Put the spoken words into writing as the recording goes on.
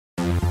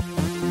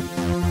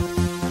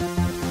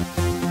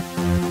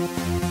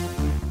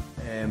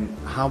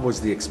how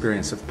was the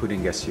experience of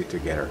putting SU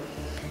together?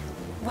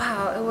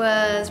 Wow, it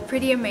was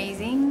pretty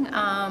amazing.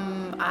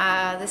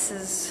 This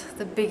is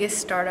the biggest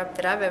startup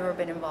that I've ever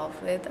been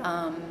involved with.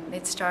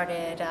 It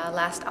started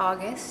last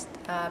August.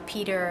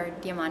 Peter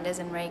Diamandis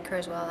and Ray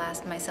Kurzweil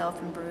asked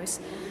myself and Bruce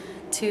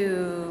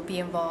to be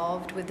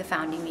involved with the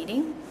founding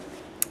meeting.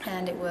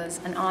 And it was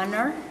an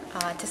honor,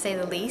 to say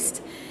the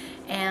least,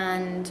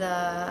 and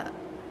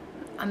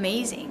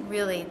amazing,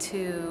 really,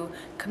 to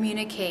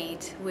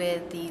communicate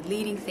with the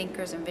leading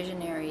thinkers and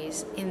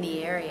visionaries in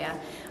the area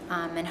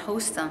and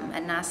host them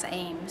at NASA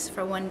Ames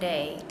for one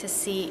day to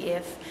see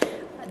if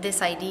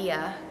this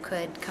idea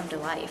could come to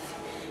life.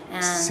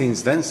 And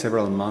since then,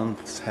 several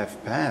months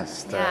have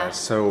passed. Yeah.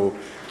 So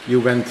you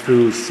went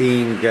through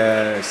seeing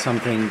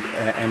something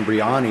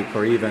embryonic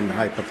or even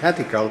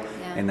hypothetical,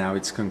 Yeah. and now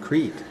it's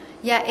concrete.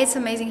 Yeah, it's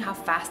amazing how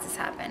fast this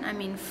happened. I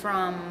mean,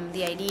 from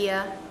the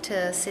idea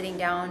to sitting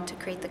down to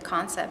create the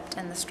concept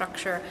and the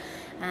structure,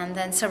 and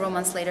then several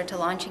months later to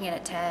launching it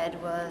at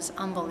TED was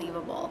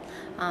unbelievable.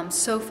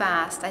 So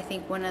fast. I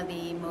think one of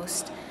the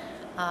most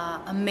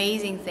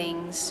amazing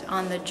things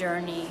on the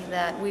journey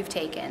that we've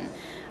taken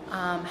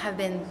have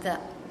been the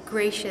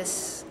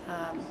gracious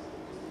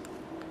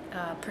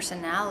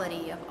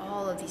personality of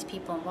all of these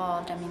people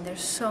involved. I mean, they're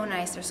so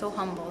nice, they're so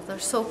humble, they're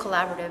so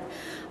collaborative,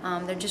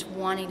 they're just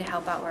wanting to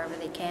help out wherever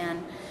they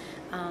can.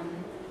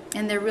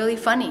 And they're really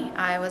funny.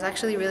 I was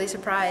actually really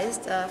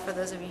surprised. For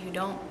those of you who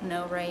don't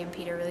know Ray and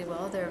Peter really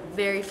well, they're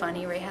very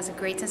funny. Ray has a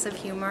great sense of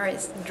humor.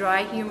 It's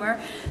dry humor,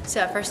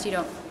 so at first you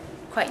don't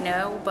quite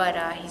know, but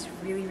he's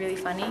really, really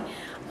funny.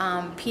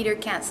 Peter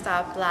can't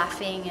stop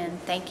laughing and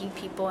thanking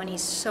people, and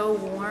he's so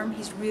warm.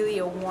 He's really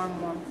a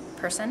warm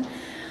person.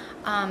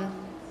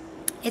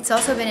 It's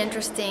also been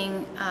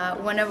interesting,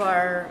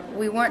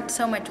 we weren't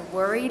so much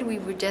worried, we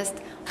were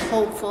just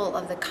hopeful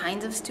of the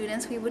kinds of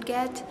students we would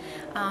get,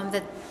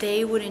 that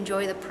they would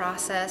enjoy the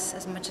process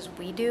as much as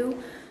we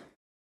do.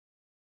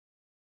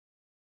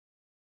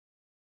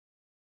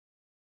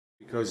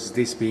 Because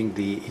this being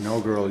the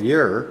inaugural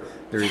year,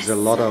 there is a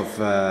lot of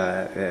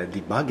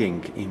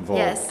debugging involved,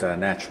 Yes.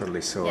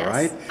 Naturally so, Yes.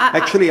 right?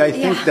 Actually, I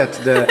think yeah. that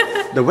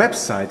the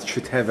website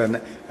should have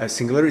a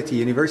Singularity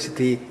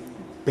University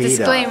beta.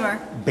 Disclaimer.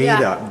 Beta.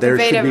 Yeah, There the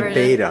beta should be version.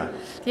 beta.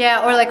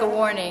 Yeah, or like a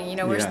warning, you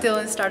know, we're Yeah. still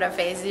in startup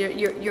phase.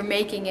 You're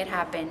making it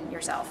happen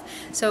yourself.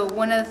 So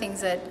one of the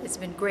things that it's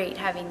been great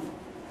having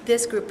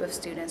this group of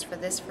students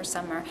for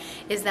summer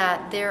is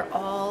that they're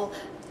all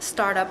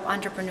startup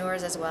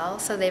entrepreneurs as well.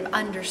 So they've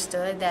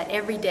understood that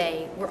every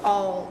day we're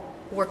all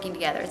working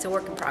together. It's a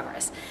work in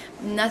progress.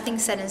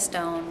 Nothing's set in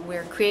stone.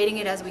 We're creating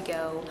it as we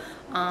go.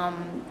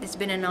 It's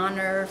been an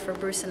honor for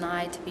Bruce and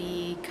I to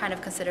be kind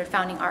of considered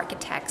founding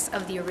architects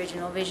of the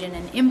original vision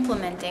and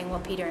implementing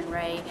what Peter and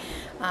Ray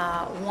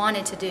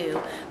wanted to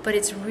do. But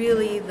it's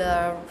really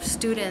the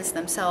students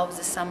themselves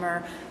this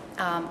summer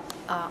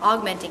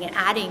augmenting and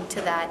adding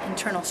to that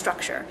internal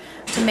structure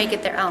to make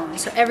it their own.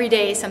 So every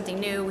day is something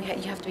new.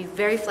 You have to be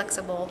very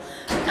flexible.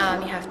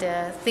 You have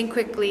to think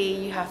quickly.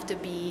 You have to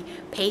be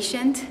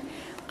patient.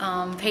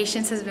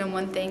 Patience has been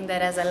one thing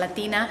that as a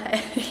Latina,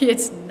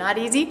 it's not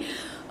easy.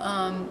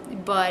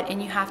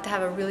 And you have to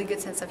have a really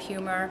good sense of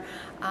humor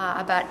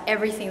about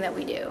everything that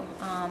we do.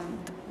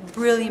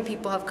 Brilliant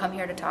people have come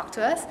here to talk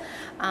to us,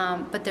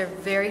 but they're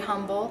very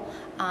humble,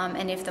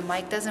 and if the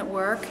mic doesn't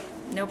work,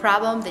 no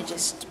problem. They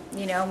just,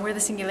 you know, we're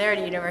the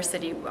Singularity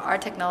University. Our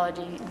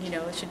technology, you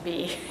know, should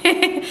be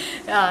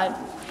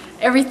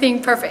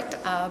everything perfect,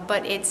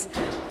 but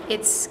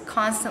it's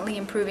constantly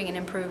improving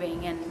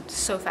and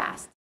so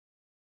fast.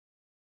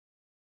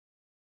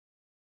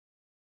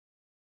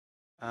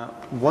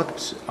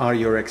 What are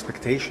your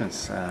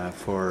expectations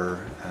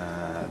for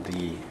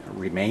the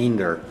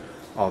remainder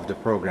of the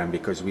program?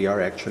 Because we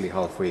are actually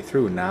halfway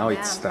through now. Yeah.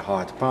 It's the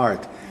hard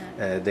part.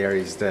 There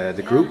is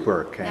the group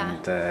work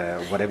and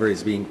whatever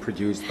is being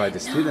produced by the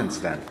students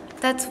then.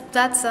 That's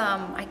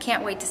I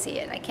can't wait to see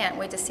it. I can't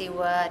wait to see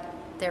what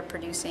they're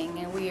producing.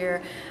 And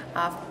we're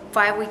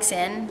 5 weeks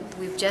in.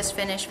 We've just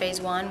finished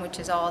phase 1, which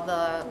is all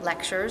the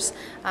lectures.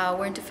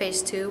 We're into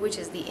phase 2, which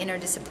is the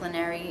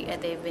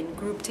interdisciplinary. They've been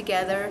grouped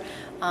together.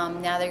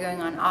 Now they're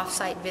going on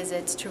off-site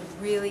visits to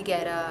really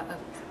get a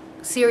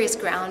serious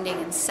grounding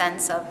and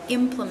sense of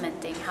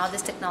implementing how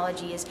this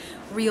technology is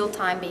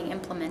real-time being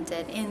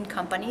implemented in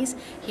companies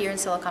here in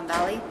Silicon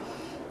Valley.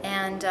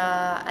 And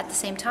at the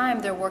same time,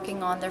 they're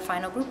working on their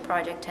final group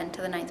project, 10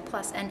 to the 9th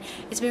plus. And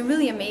it's been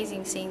really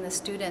amazing seeing the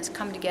students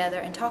come together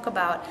and talk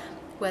about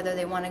whether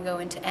they want to go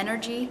into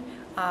energy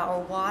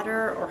or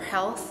water or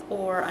health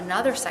or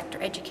another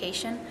sector,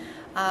 education,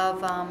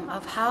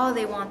 of how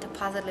they want to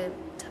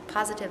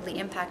positively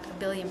impact 1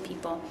 billion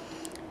people.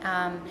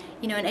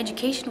 You know, and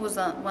education was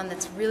one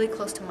that's really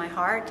close to my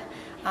heart.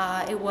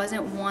 It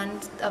wasn't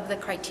one of the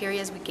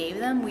criteria we gave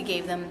them. We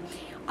gave them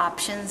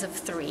options of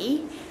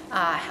 3,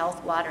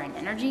 health, water, and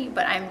energy,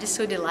 but I'm just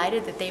so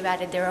delighted that they've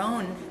added their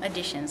own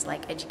additions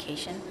like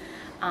education.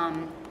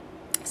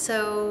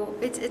 So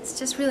it's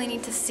just really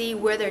neat to see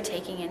where they're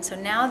taking it. So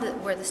now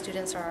that where the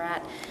students are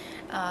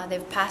at,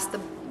 they've passed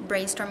the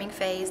brainstorming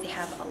phase. They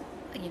have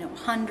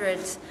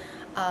hundreds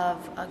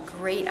of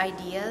great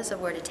ideas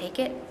of where to take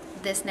it.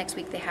 This next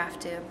week they have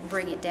to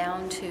bring it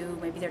down to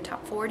maybe their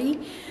top 40,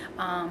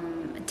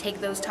 take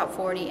those top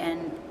 40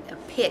 and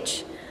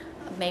pitch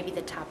maybe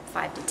the top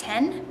 5 to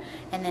 10,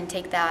 and then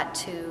take that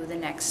to the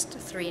next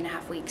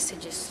 3.5 weeks to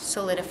just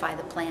solidify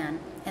the plan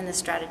and the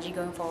strategy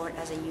going forward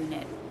as a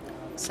unit.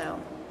 So.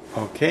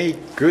 Okay,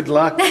 good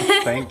luck.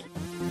 Thank you.